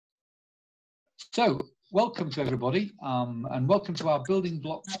So, welcome to everybody, and welcome to our Building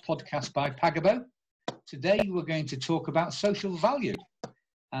Blocks podcast by Pagabo. Today, we're going to talk about social value.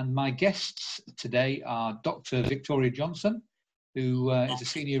 And my guests today are Dr. Victoria Johnson, who is a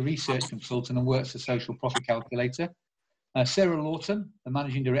senior research consultant and works for Social Profit Calculator. Sarah Lawton, the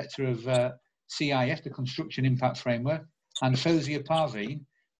managing director of CIF, the Construction Impact Framework, and Fawzia Parveen,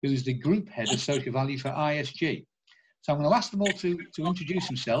 who's the group head of social value for ISG. So I'm going to ask them all to introduce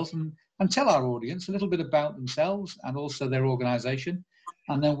themselves and tell our audience a little bit about themselves and also their organisation,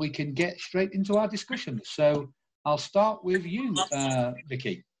 and then we can get straight into our discussion. So I'll start with you,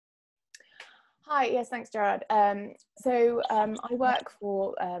 Vicky. Hi, yes, thanks, Gerard. I work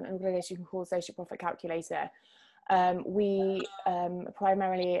for an organisation called Social Profit Calculator. We are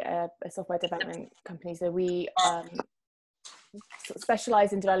primarily a software development company, so we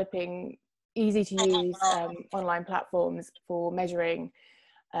specialise in developing easy-to-use online platforms for measuring,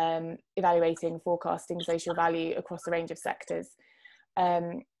 evaluating, forecasting social value across a range of sectors.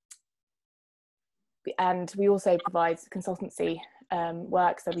 And we also provide consultancy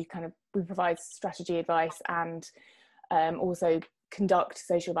work, so we provide strategy advice and also conduct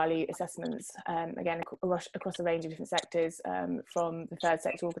social value assessments, again, across a range of different sectors, from the third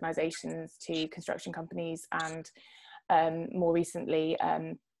sector organisations to construction companies and more recently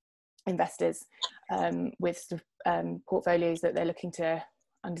investors with portfolios that they're looking to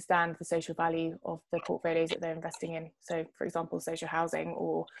understand the social value of the portfolios that they're investing in. So, for example, social housing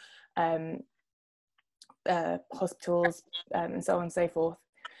or hospitals, and so on and so forth.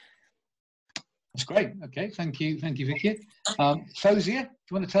 That's great. Okay, thank you, Vicky. Fawzia, do you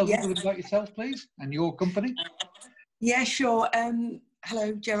want to tell us a little bit about yourself, please, and your company? Yeah, sure.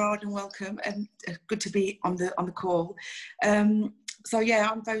 Hello, Gerard, and welcome. And good to be on the call. I'm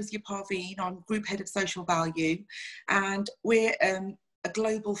Fawzia Parveen. I'm Group Head of Social Value, and we're a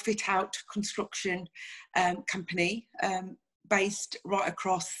global fit-out construction company based right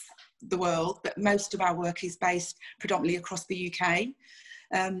across the world, but most of our work is based predominantly across the UK.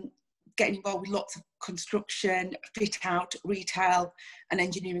 Getting involved with lots of construction, fit-out, retail and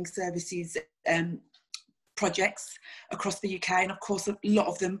engineering services projects across the UK, and of course a lot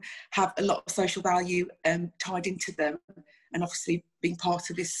of them have a lot of social value tied into them, and obviously being part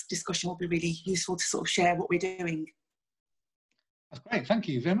of this discussion will be really useful to sort of share what we're doing. That's great, thank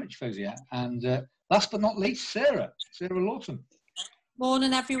you very much, Fawzia. And last but not least, Sarah Lawton.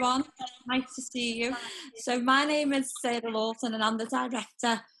 Morning everyone, nice to see you. So my name is Sarah Lawton and I'm the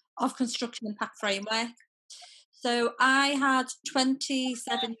Director of Construction Impact Framework. So I had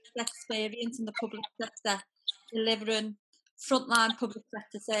 27 years experience in the public sector delivering frontline public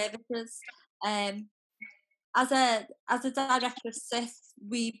sector services. As a director of SIF,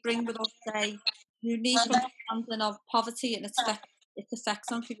 we bring with us a unique understanding of poverty and its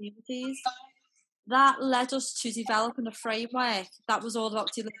effects on communities. That led us to developing a framework that was all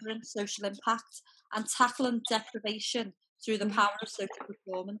about delivering social impact and tackling deprivation through the power of social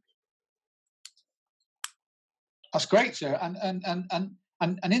performance. That's great, Sarah. And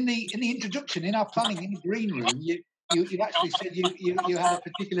in the introduction, in our planning, in the green room, you actually said you had a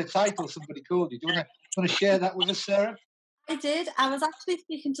particular title somebody called you. Do you want to share that with us, Sarah? I did. I was actually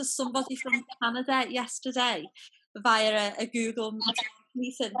speaking to somebody from Canada yesterday via a Google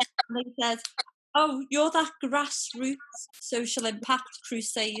meeting, and they said, "Oh, you're that grassroots social impact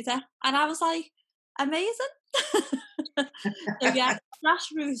crusader," and I was like, "Amazing!" So yeah,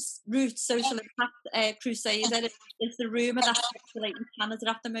 grassroots social impact crusader is the rumour that's circulating in Canada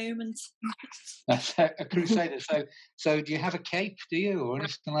at the moment. That's a crusader. So do you have a cape? Do you, or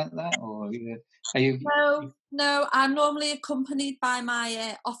anything like that, or are you? No. I'm normally accompanied by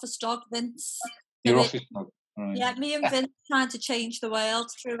my office dog Vince. Your office dog. Right. Yeah, me and Vince trying to change the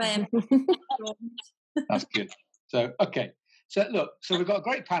world through That's good. So okay. So look, we've got a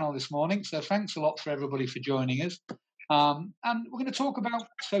great panel this morning. So thanks a lot for everybody for joining us. And we're going to talk about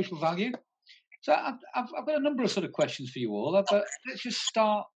social value. So I've got a number of sort of questions for you all. But let's just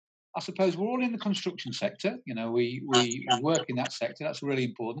start. I suppose we're all in the construction sector. You know, we work in that sector. That's really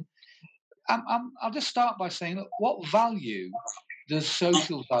important. I'll just start by saying, look, what value does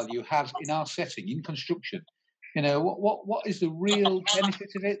social value have in our setting, in construction? You know, what is the real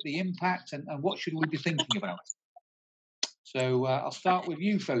benefit of it, the impact, and what should we be thinking about? So I'll start with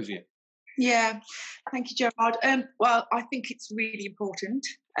you, Fawzia. Yeah, thank you, Gerard. Well, I think it's really important.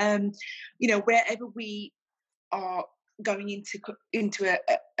 You know, wherever we are going into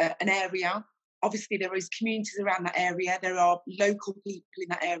an area, obviously there is communities around that area. There are local people in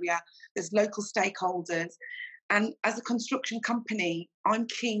that area. There's local stakeholders, and as a construction company, I'm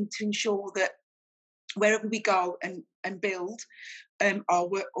keen to ensure that wherever we go and and build or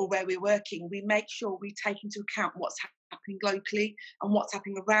where we're working, we make sure we take into account what's happening locally and what's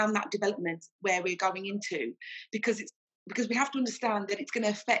happening around that development where we're going into, because we have to understand that it's going to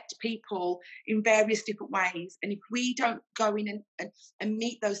affect people in various different ways. And if we don't go in and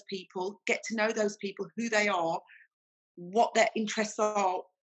meet those people, get to know those people, who they are, what their interests are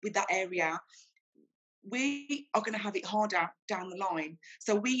with that area, we are going to have it harder down the line.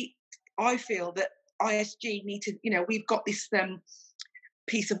 So I feel that ISG need to, we've got this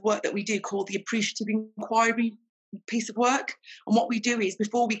piece of work that we do called the appreciative inquiry piece of work. And what we do is,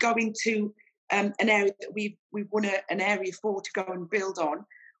 before we go into an area that we've won an area for to go and build on,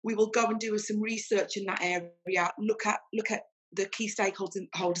 we will go and do some research in that area, look at the key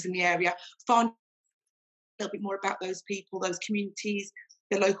stakeholders in the area, find a little bit more about those people, those communities,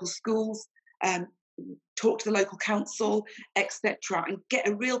 the local schools, talk to the local council, etc., and get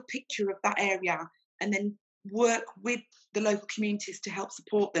a real picture of that area, and then work with the local communities to help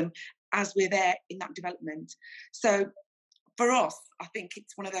support them as we're there in that development. So for us, I think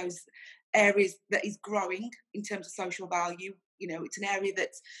it's one of those areas that is growing in terms of social value. It's an area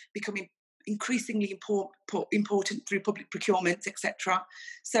that's becoming increasingly important through public procurement, etc.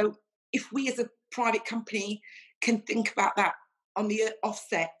 So if we as a private company can think about that on the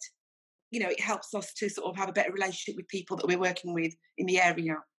offset, it helps us to sort of have a better relationship with people that we're working with in the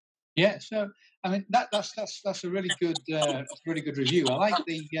area. Yeah, so I mean that's a really good review. I like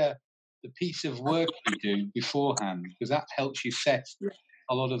the piece of work you do beforehand, because that helps you set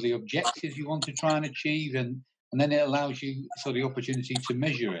a lot of the objectives you want to try and achieve, and then it allows you for the opportunity to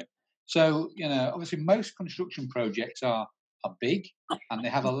measure it. So obviously most construction projects are big, and they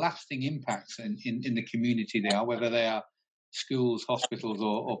have a lasting impact in the community they are, whether they are schools, hospitals,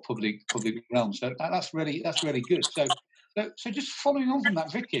 or public realms. So that's really good. So just following on from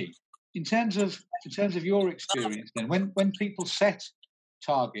that, Vicky, in terms of your experience, then when people set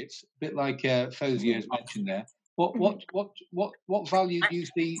targets, a bit like Fawzia has mentioned there, what value do you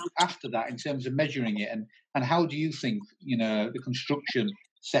see after that in terms of measuring it, and how do you think the construction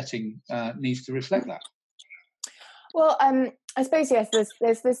setting needs to reflect that? Well, I suppose yes.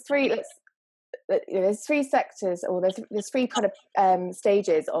 There's three. There's three sectors, or there's three kind of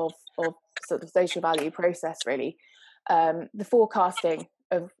stages of sort of social value process, really. The forecasting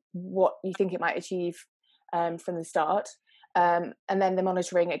of what you think it might achieve from the start, and then the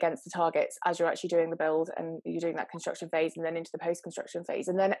monitoring against the targets as you're actually doing the build and you're doing that construction phase, and then into the post-construction phase.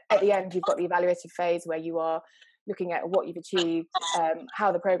 And then at the end, you've got the evaluative phase where you are looking at what you've achieved,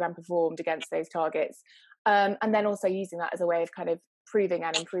 how the programme performed against those targets, and then also using that as a way of kind of proving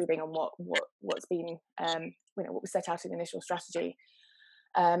and improving on what's been what was set out in the initial strategy,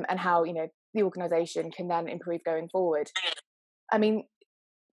 and how the organisation can then improve going forward. I mean,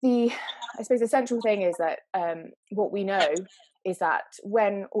 I suppose the central thing is that what we know is that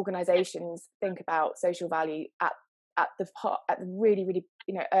when organisations think about social value at the really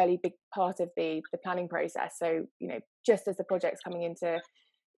early big part of the planning process, so just as the project's coming into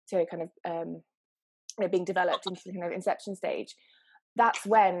kind of being developed into the kind of inception stage, that's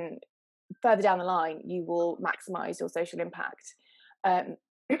when further down the line you will maximise your social impact.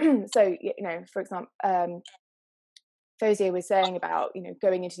 So for example, Fawzia was saying about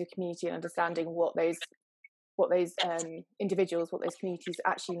going into the community and understanding what those individuals, what those communities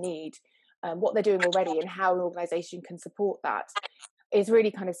actually need, what they're doing already, and how an organisation can support that, is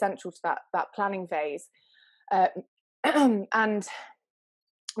really kind of central to that planning phase. And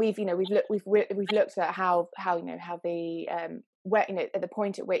we've looked at how the where at the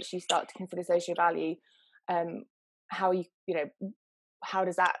point at which you start to consider social value, how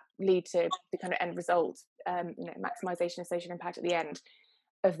does that lead to the kind of end result, maximisation of social impact at the end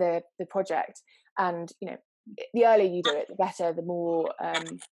of the project. And the earlier you do it, the better, the more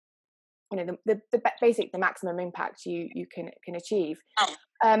the maximum impact you can achieve.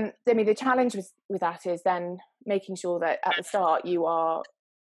 I mean, the challenge with that is then making sure that at the start you are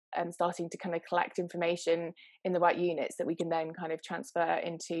starting to kind of collect information in the right units that we can then kind of transfer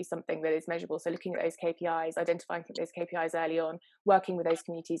into something that is measurable. So looking at those KPIs, identifying those KPIs early on, working with those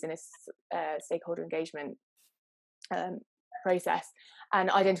communities in a stakeholder engagement process, and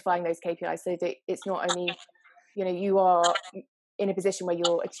identifying those KPIs so that it's not only you are in a position where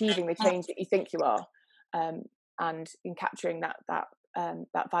you're achieving the change that you think you are, and in capturing that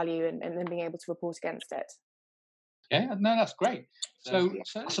value and then being able to report against it. Yeah, no, that's great. So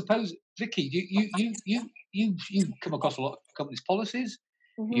I suppose, Vicky, you come across a lot of companies' policies.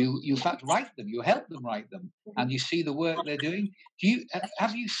 Mm-hmm. You in fact write them. You help them write them, mm-hmm. and you see the work they're doing.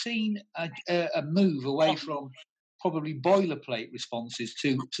 Have you seen a move away from probably boilerplate responses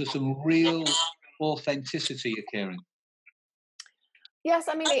to some real authenticity occurring? Yes,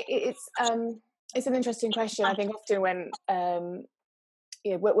 I mean it's an interesting question. I think often when when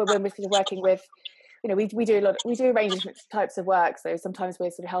we're sort of working with, we do a range of different types of work. So sometimes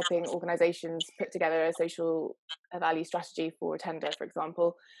we're sort of helping organisations put together a social value strategy for a tender, for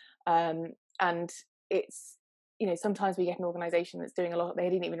example, and it's sometimes we get an organisation that's doing a lot. They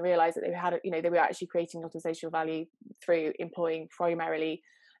didn't even realise that they were actually creating a lot of social value through employing primarily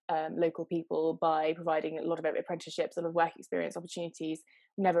local people by providing a lot of apprenticeships, a lot of work experience opportunities.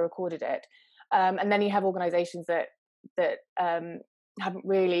 Never recorded it, and then you have organisations that haven't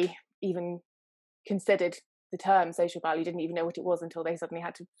really even considered the term social value, didn't even know what it was until they suddenly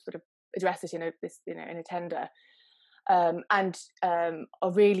had to sort of address it in a tender, and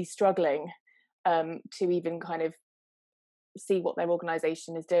are really struggling to even kind of see what their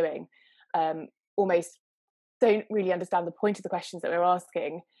organisation is doing. Almost don't really understand the point of the questions that we're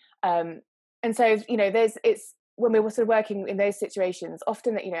asking, and so it's when we're sort of working in those situations,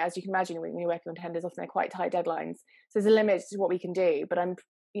 often that as you can imagine, when you're working on tenders, often they're quite tight deadlines, so there's a limit to what we can do. But I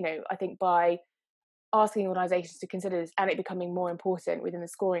think by asking organisations to consider this and it becoming more important within the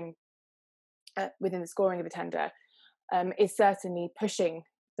scoring of a tender, is certainly pushing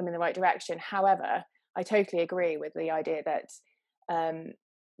them in the right direction. However, I totally agree with the idea that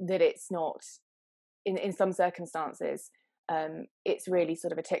that it's not in some circumstances. It's really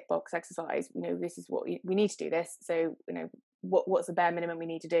sort of a tick box exercise. This is what we need to do this. So what's the bare minimum we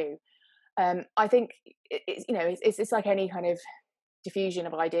need to do? I think it's like any kind of diffusion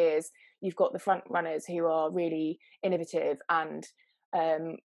of ideas. You've got the front runners who are really innovative and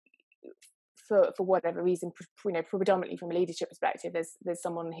for whatever reason, predominantly from a leadership perspective, there's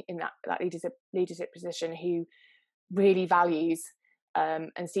someone in that leadership position who really values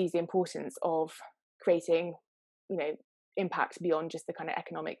and sees the importance of creating impact beyond just the kind of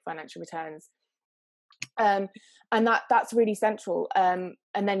economic financial returns, and that's really central. And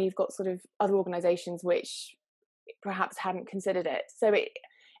then you've got sort of other organizations which perhaps hadn't considered it. So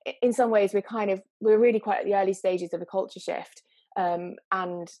in some ways we're really quite at the early stages of a culture shift, and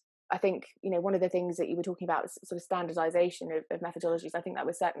I think one of the things that you were talking about was sort of standardization of methodologies. I think that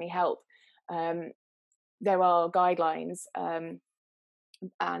would certainly help. There are guidelines and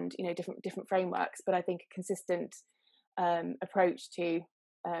different frameworks, but I think a consistent approach to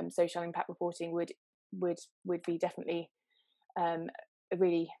social impact reporting would be definitely a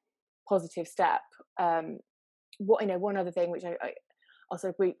really positive step. One other thing which I'll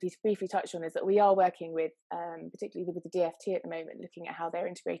sort of briefly touch on is that we are working with, particularly with the DFT at the moment, looking at how they're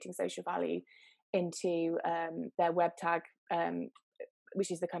integrating social value into their web tag,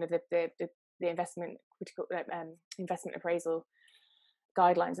 which is the kind of the investment appraisal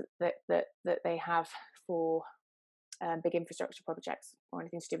guidelines that they have for big infrastructure projects or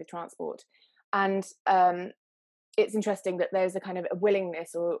anything to do with transport. And it's interesting that there's a kind of a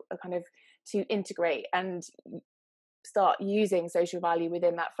willingness or a kind of to integrate and start using social value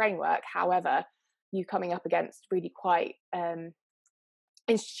within that framework. However, you're coming up against really quite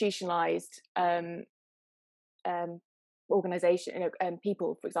institutionalized organization,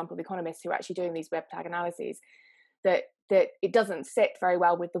 people, for example, the economists who are actually doing these web tag analyses, that it doesn't sit very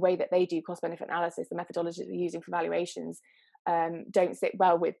well with the way that they do cost benefit analysis. The methodologies they're using for valuations don't sit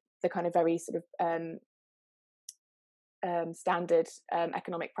well with the kind of very sort of standard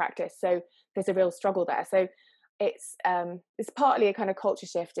economic practice. So there's a real struggle there. So it's partly a kind of culture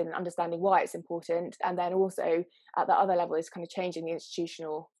shift in understanding why it's important, and then also at that other level is kind of changing the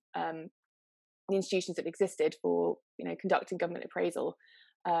institutions that existed for conducting government appraisal,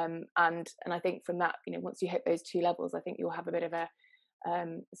 and I think from that once you hit those two levels, I think you'll have a bit of a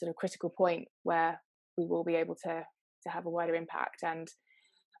sort of critical point where we will be able to have a wider impact and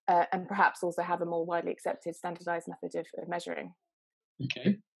perhaps also have a more widely accepted standardized method of measuring.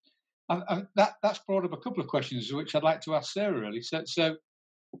 Okay. That's brought up a couple of questions which I'd like to ask Sarah, really. So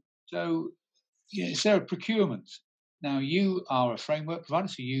Sarah, procurement. Now, you are a framework provider,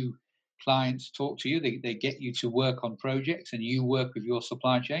 so clients talk to you, they get you to work on projects, and you work with your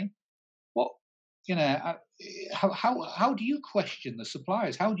supply chain. How do you question the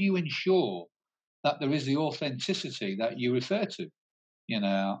suppliers? How do you ensure that there is the authenticity that you refer to?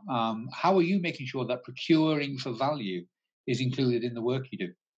 How are you making sure that procuring for value is included in the work you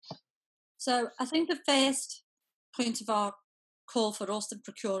do? So I think the first point of our call for us to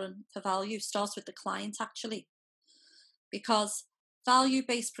procuring for value starts with the client, actually, because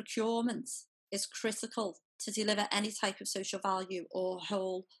value-based procurement is critical to deliver any type of social value or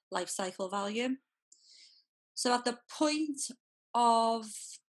whole life cycle value. So at the point of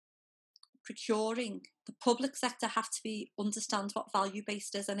procuring, the public sector have to understand what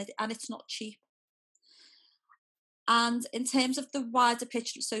value-based is, and it's not cheap. And in terms of the wider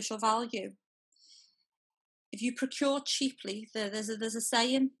picture of social value, if you procure cheaply, there's a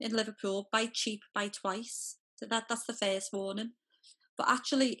saying in Liverpool: buy cheap, buy twice. So that's the first warning. But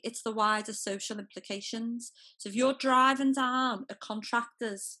actually, it's the wider social implications. So if you're driving down a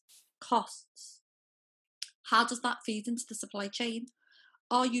contractor's costs, how does that feed into the supply chain?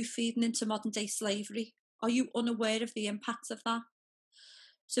 Are you feeding into modern day slavery? Are you unaware of the impacts of that?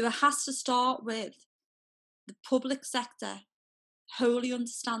 So it has to start with the public sector wholly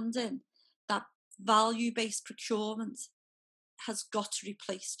understanding that value-based procurement has got to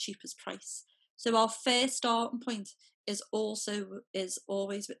replace cheapest price. So our first starting point is always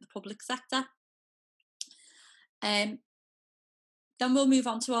with the public sector. Then we'll move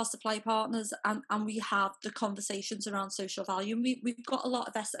on to our supply partners, and we have the conversations around social value. And we've got a lot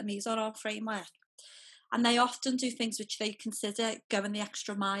of SMEs on our framework, and they often do things which they consider going the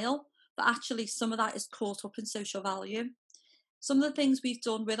extra mile, but actually some of that is caught up in social value. Some of the things we've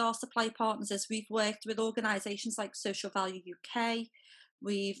done with our supply partners is we've worked with organisations like Social Value UK.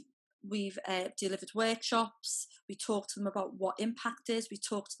 We've delivered workshops. We talk to them about what impact is. We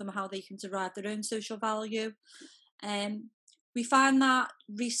talk to them how they can derive their own social value. We find that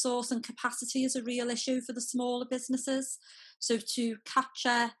resource and capacity is a real issue for the smaller businesses. So to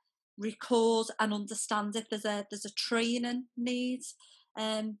capture, record and understand it, there's a training need.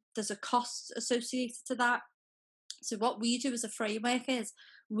 There's a cost associated to that. So what we do as a framework is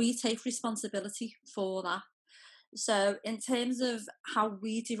we take responsibility for that. So in terms of how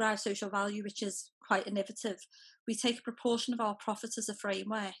we derive social value, which is quite innovative, we take a proportion of our profits as a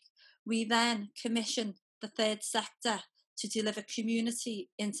framework. We then commission the third sector to deliver community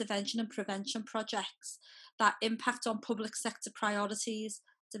intervention and prevention projects that impact on public sector priorities,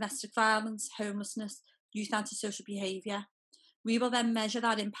 domestic violence, homelessness, youth antisocial behaviour. We will then measure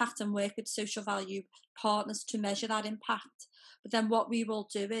that impact and work with social value partners to measure that impact. But then what we will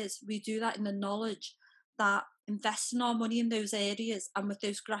do is we do that in the knowledge that investing our money in those areas and with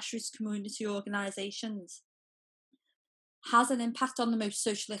those grassroots community organisations has an impact on the most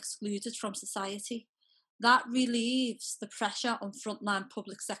socially excluded from society. That relieves the pressure on frontline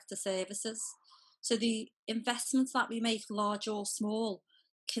public sector services. So the investments that we make, large or small,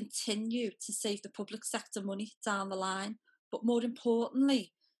 continue to save the public sector money down the line. But more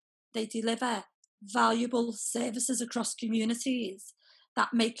importantly, they deliver valuable services across communities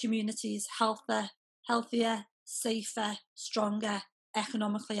that make communities healthier, safer, stronger,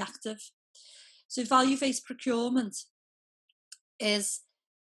 economically active. So value-based procurement is,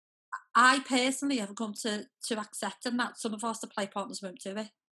 I personally have come to accepting that some of our supply partners won't do it.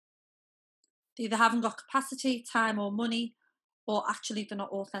 They either haven't got capacity, time or money, or actually they're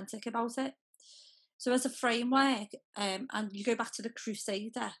not authentic about it. So as a framework, and you go back to the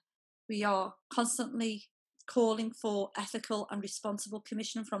Crusader, we are constantly calling for ethical and responsible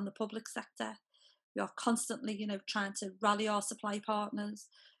commissioning from the public sector. We are constantly, trying to rally our supply partners.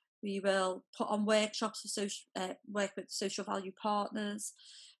 We will put on workshops for work with social value partners.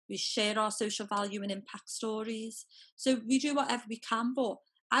 We share our social value and impact stories. So we do whatever we can, but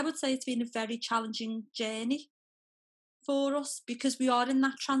I would say it's been a very challenging journey for us because we are in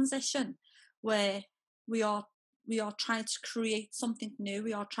that transition where we are trying to create something new.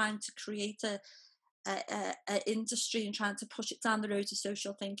 We are trying to create a industry and trying to push it down the road to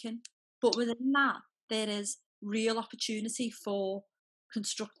social thinking. But within that, there is real opportunity for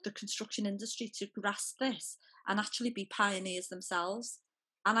the construction industry to grasp this and actually be pioneers themselves.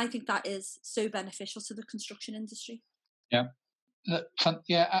 And I think that is so beneficial to the construction industry. Yeah.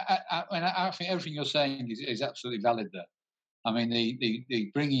 I think everything you're saying is absolutely valid there. I mean,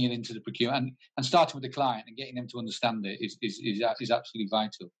 the bringing it into the procurement and starting with the client and getting them to understand it is absolutely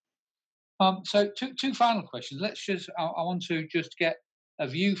vital. So two final questions. I want to just get a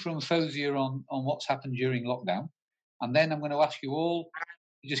view from Fawzia on what's happened during lockdown, and then I'm going to ask you all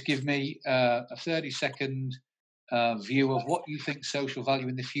to just give me a 30-second view of what you think social value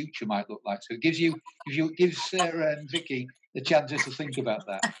in the future might look like. So it gives Sarah and Vicky the chance just to think about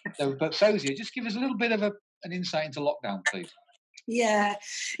that. So, but Fawzia, just give us a little bit of an insight into lockdown, please. Yeah,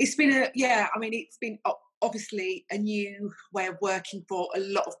 it's been obviously a new way of working for a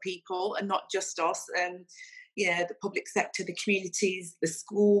lot of people, and not just us. The public sector, the communities, the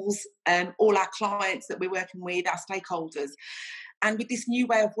schools, all our clients that we're working with, our stakeholders. And with this new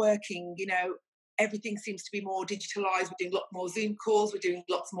way of working, everything seems to be more digitalised. We're doing a lot more Zoom calls. We're doing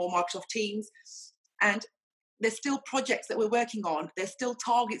lots more Microsoft Teams, and there's still projects that we're working on. There's still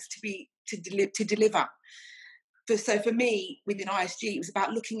targets to deliver. So for me, within ISG, it was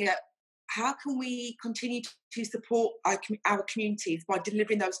about looking at how can we continue to support our communities by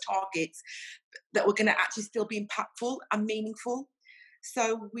delivering those targets that were going to actually still be impactful and meaningful?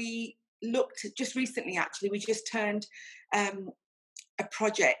 So we looked just recently, actually, we just turned a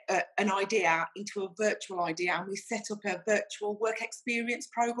project, an idea into a virtual idea, and we set up a virtual work experience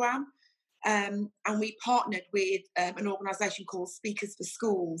programme. And we partnered with an organisation called Speakers for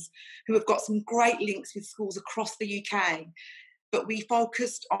Schools, who have got some great links with schools across the UK. But we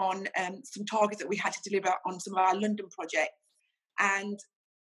focused on some targets that we had to deliver on some of our London projects. And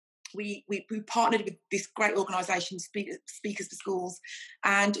we partnered with this great organisation, Speakers for Schools,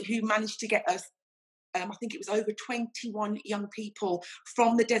 and who managed to get us, I think it was over 21 young people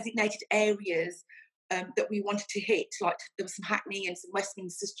from the designated areas that we wanted to hit. Like there was some Hackney and some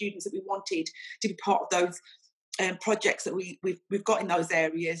Westminster students that we wanted to be part of those projects that we've got in those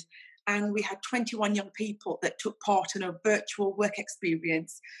areas. And we had 21 young people that took part in a virtual work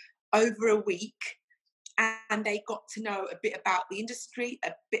experience over a week. And they got to know a bit about the industry,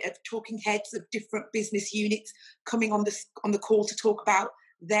 a bit of talking heads of different business units coming on the call to talk about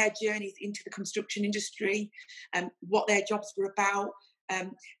their journeys into the construction industry and what their jobs were about.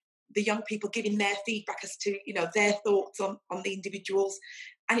 The young people giving their feedback as to, their thoughts on the individuals.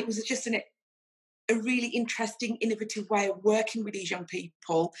 And it was just a really interesting, innovative way of working with these young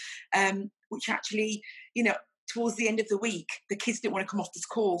people, which actually, towards the end of the week, the kids didn't want to come off the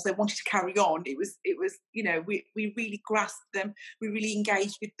calls. They wanted to carry on. It was, we really grasped them. We really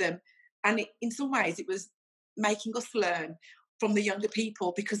engaged with them. And in some ways, it was making us learn from the younger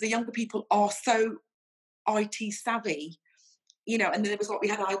people, because the younger people are so IT savvy, and then there was we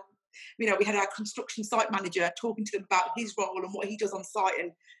had our construction site manager talking to them about his role and what he does on site,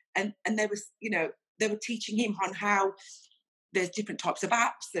 and there was, they were teaching him on how there's different types of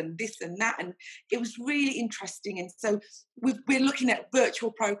apps and this and that, and it was really interesting. And so we're looking at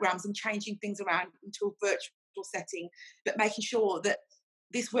virtual programs and changing things around into a virtual setting, but making sure that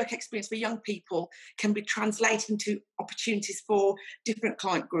this work experience for young people can be translated into opportunities for different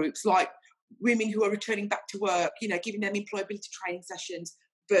client groups, like women who are returning back to work, giving them employability training sessions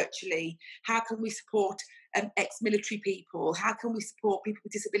virtually. How can we support ex-military people? How can we support people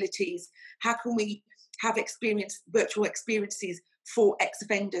with disabilities? How can we have virtual experiences for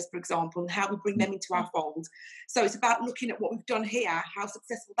ex-offenders, for example, and how we bring them into our fold? So it's about looking at what we've done here, how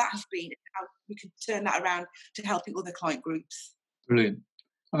successful that has been, and how we can turn that around to helping other client groups. Brilliant.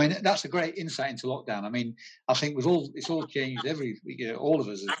 I mean, that's a great insight into lockdown. I mean, I think it's all changed. All of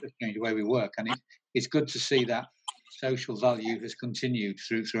us have changed the way we work, and it's good to see that social value has continued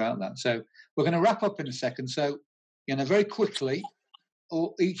throughout that. So we're going to wrap up in a second. So, very quickly,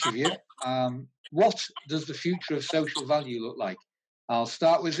 each of you, what does the future of social value look like? I'll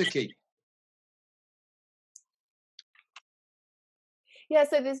start with Vicky. Yeah,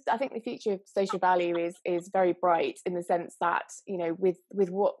 so I think the future of social value is very bright, in the sense that, with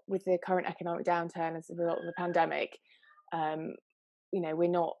the current economic downturn as a result of the pandemic, we're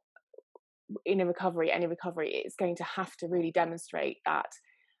not in a recovery. Any recovery is going to have to really demonstrate that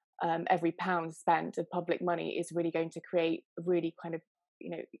every pound spent of public money is really going to create a really kind of,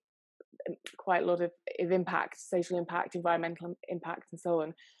 quite a lot of impact, social impact, environmental impact, and so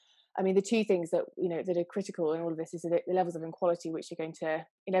on. I mean, the two things that that are critical in all of this is the levels of inequality, which are going to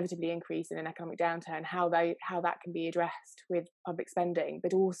inevitably increase in an economic downturn, how that can be addressed with public spending,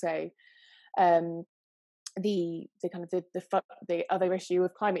 but also the other issue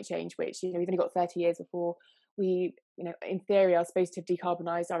of climate change, which we've only got 30 years before we in theory are supposed to have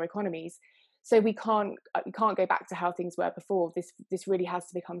decarbonised our economies. So we can't go back to how things were before. This really has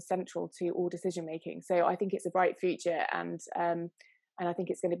to become central to all decision making. So I think it's a bright future, and I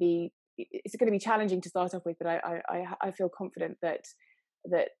think it's going to be challenging to start off with, but I feel confident that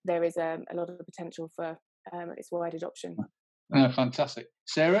there is a lot of potential for its wide adoption. Fantastic.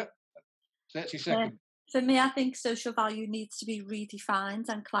 Sarah, 30 seconds. For me, I think social value needs to be redefined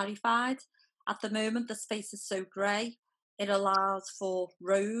and clarified. At the moment, the space is so grey. It allows for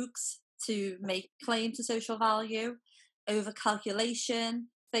rogues to make claim to social value, over calculation,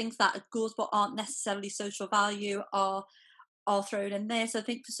 things that are good but aren't necessarily social value are thrown in there. So I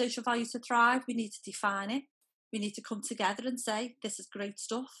think for social value to thrive, we need to define it. We need to come together and say, this is great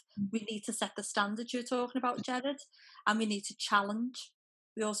stuff. We need to set the standards you're talking about, Jared, and we need to challenge.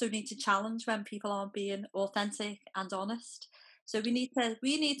 We also need to challenge when people aren't being authentic and honest. So we need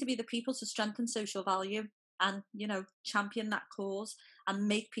to be the people to strengthen social value and, champion that cause and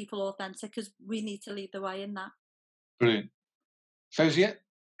make people authentic, because we need to lead the way in that. Brilliant. Fawzia?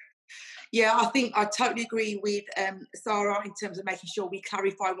 Yeah, I think I totally agree with Sarah in terms of making sure we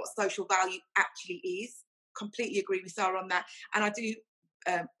clarify what social value actually is. Completely agree with Sarah on that. And I do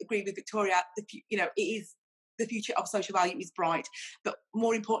agree with Victoria. It is the future of social value is bright, but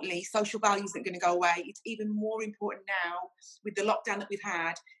more importantly, social value isn't going to go away. It's even more important now with the lockdown that we've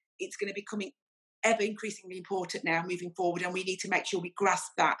had. It's going to be becoming ever increasingly important now moving forward, and we need to make sure we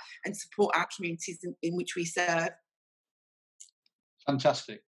grasp that and support our communities in which we serve.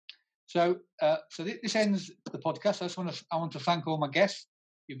 Fantastic. So this ends the podcast. I want to thank all my guests.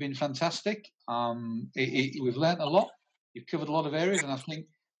 You've been fantastic. We've learned a lot. You've covered a lot of areas, and I think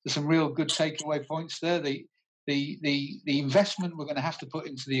there's some real good takeaway points there. The investment we're going to have to put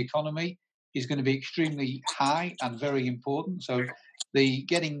into the economy is going to be extremely high and very important. So the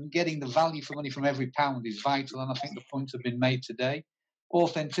getting the value for money from every pound is vital, and I think the points have been made today.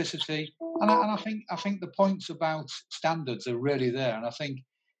 Authenticity, and I think the points about standards are really there, and I think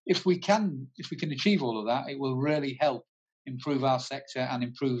if we can achieve all of that, it will really help improve our sector and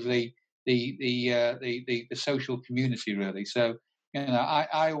improve the social community, really. So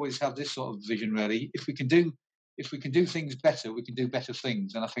I always have this sort of vision, really. If we can do things better, we can do better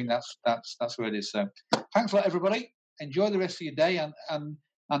things, and I think that's where it is. So thanks a lot, everybody. Enjoy the rest of your day, and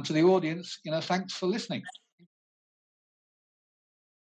to the audience, thanks for listening.